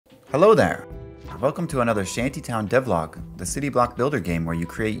Hello there! Welcome to another Shanty Town Devlog, the city block builder game where you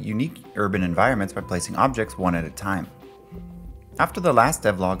create unique urban environments by placing objects one at a time. After the last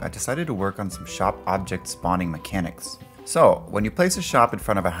devlog, I decided to work on some shop object spawning mechanics. So, when you place a shop in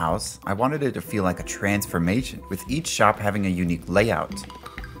front of a house, I wanted it to feel like a transformation, with each shop having a unique layout.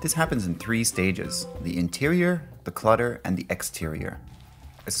 This happens in 3 stages: the interior, the clutter, and the exterior.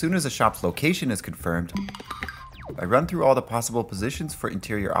 As soon as a shop's location is confirmed, I run through all the possible positions for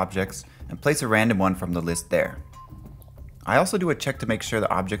interior objects and place a random one from the list there. I also do a check to make sure the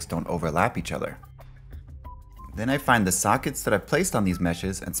objects don't overlap each other. Then I find the sockets that I've placed on these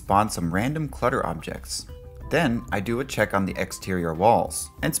meshes and spawn some random clutter objects. Then I do a check on the exterior walls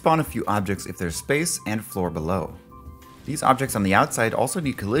and spawn a few objects if there's space and floor below. These objects on the outside also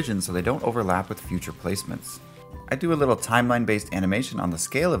need collisions so they don't overlap with future placements. I do a little timeline-based animation on the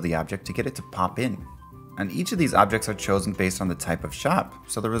scale of the object to get it to pop in. And each of these objects are chosen based on the type of shop,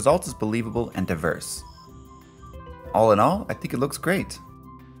 so the result is believable and diverse. All in all, I think it looks great.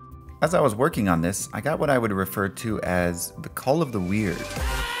 As I was working on this, I got what I would refer to as the call of the weird.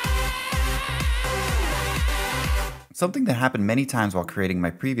 Something that happened many times while creating my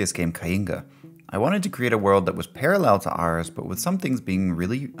previous game, Kainga. I wanted to create a world that was parallel to ours, but with some things being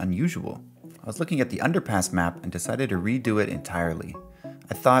really unusual. I was looking at the underpass map and decided to redo it entirely.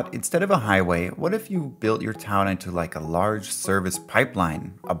 I thought, instead of a highway, what if you built your town into like a large service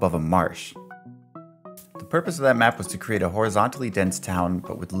pipeline above a marsh? The purpose of that map was to create a horizontally dense town,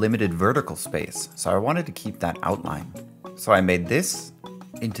 but with limited vertical space, so I wanted to keep that outline. So I made this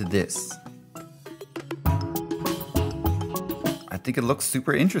into this. I think it looks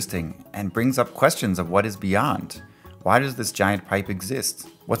super interesting and brings up questions of what is beyond. Why does this giant pipe exist?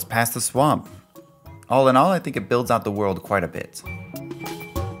 What's past the swamp? All in all, I think it builds out the world quite a bit.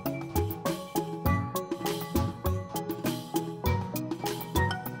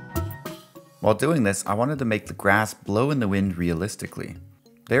 While doing this, I wanted to make the grass blow in the wind realistically.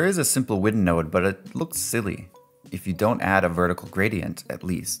 There is a simple wind node, but it looks silly, if you don't add a vertical gradient at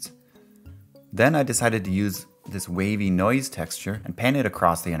least. Then I decided to use this wavy noise texture and pan it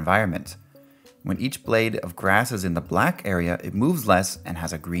across the environment. When each blade of grass is in the black area, it moves less and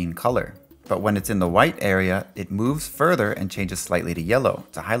has a green color. But when it's in the white area, it moves further and changes slightly to yellow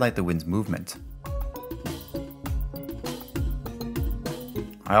to highlight the wind's movement.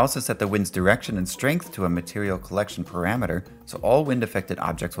 I also set the wind's direction and strength to a material collection parameter, so all wind-affected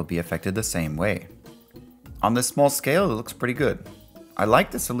objects will be affected the same way. On this small scale, it looks pretty good. I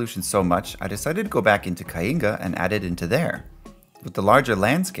liked the solution so much, I decided to go back into Kainga and add it into there. With the larger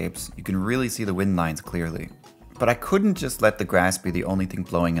landscapes, you can really see the wind lines clearly. But I couldn't just let the grass be the only thing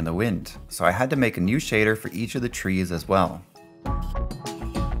blowing in the wind, so I had to make a new shader for each of the trees as well.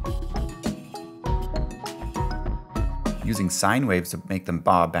 Using sine waves to make them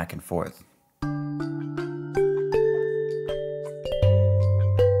bob back and forth.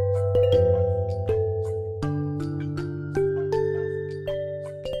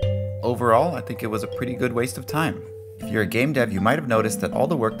 Overall, I think it was a pretty good waste of time. If you're a game dev, you might have noticed that all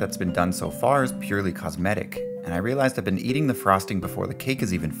the work that's been done so far is purely cosmetic, and I realized I've been eating the frosting before the cake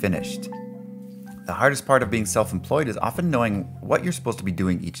is even finished. The hardest part of being self-employed is often knowing what you're supposed to be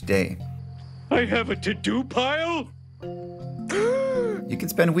doing each day. I have a to-do pile? You can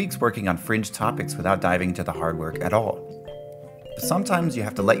spend weeks working on fringe topics without diving into the hard work at all. But sometimes you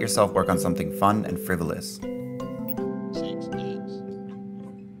have to let yourself work on something fun and frivolous.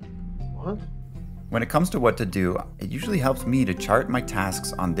 What? When it comes to what to do, it usually helps me to chart my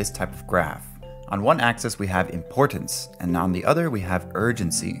tasks on this type of graph. On one axis we have importance, and on the other we have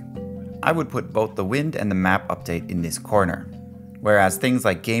urgency. I would put both the wind and the map update in this corner, whereas things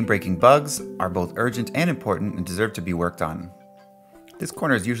like game-breaking bugs are both urgent and important and deserve to be worked on. This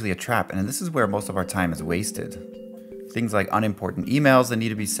corner is usually a trap, and this is where most of our time is wasted. Things like unimportant emails that need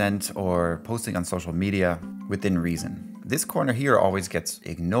to be sent or posting on social media within reason. This corner here always gets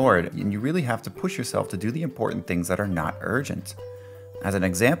ignored, and you really have to push yourself to do the important things that are not urgent. As an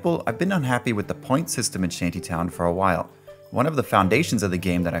example, I've been unhappy with the point system in Shanty Town for a while. One of the foundations of the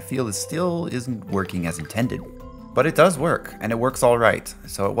game that I feel still isn't working as intended. But it does work, and it works alright,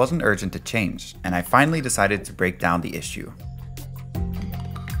 so it wasn't urgent to change, and I finally decided to break down the issue.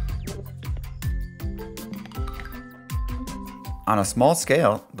 On a small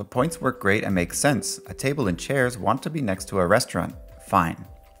scale, the points work great and make sense. A table and chairs want to be next to a restaurant. Fine.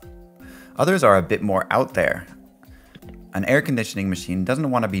 Others are a bit more out there. An air conditioning machine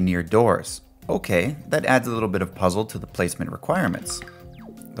doesn't want to be near doors. Okay, that adds a little bit of puzzle to the placement requirements.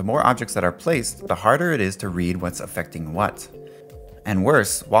 The more objects that are placed, the harder it is to read what's affecting what. And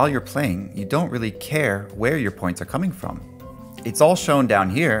worse, while you're playing, you don't really care where your points are coming from. It's all shown down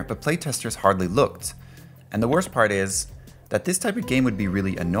here, but playtesters hardly looked. And the worst part is that this type of game would be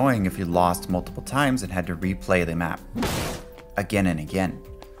really annoying if you lost multiple times and had to replay the map again and again.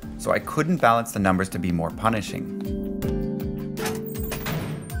 So I couldn't balance the numbers to be more punishing.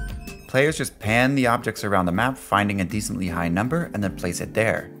 Players just pan the objects around the map, finding a decently high number, and then place it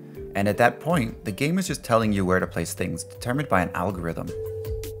there. And at that point, the game is just telling you where to place things, determined by an algorithm.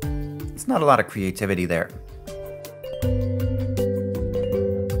 It's not a lot of creativity there.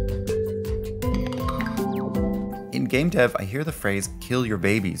 In Gamedev, I hear the phrase "kill your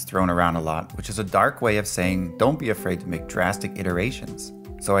babies" thrown around a lot, which is a dark way of saying don't be afraid to make drastic iterations.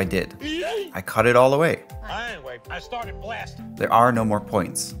 So I did. I cut it all away. Anyway, I started blasting. There are no more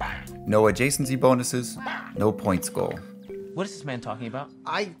points. No adjacency bonuses, no points goal. What is this man talking about?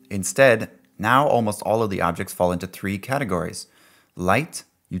 Instead, now almost all of the objects fall into 3 categories: light,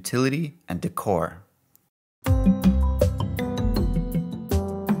 utility, and decor.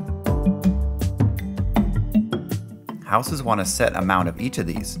 Houses want a set amount of each of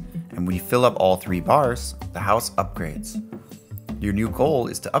these, and when you fill up all 3 bars, the house upgrades. Your new goal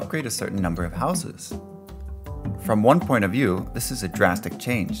is to upgrade a certain number of houses. From one point of view, this is a drastic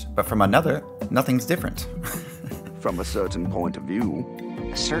change, but from another, nothing's different. From a certain point of view.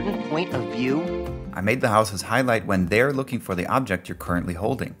 A certain point of view? I made the houses highlight when they're looking for the object you're currently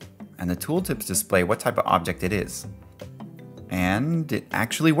holding, and the tooltips display what type of object it is. And it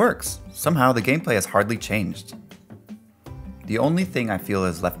actually works. Somehow the gameplay has hardly changed. The only thing I feel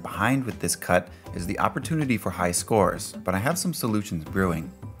is left behind with this cut is the opportunity for high scores, but I have some solutions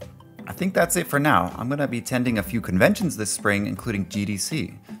brewing. I think that's it for now. I'm gonna be attending a few conventions this spring, including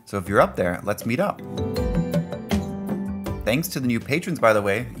GDC, so if you're up there, let's meet up. Thanks to the new patrons, by the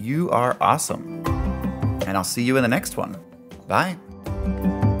way, you are awesome. And I'll see you in the next one. Bye.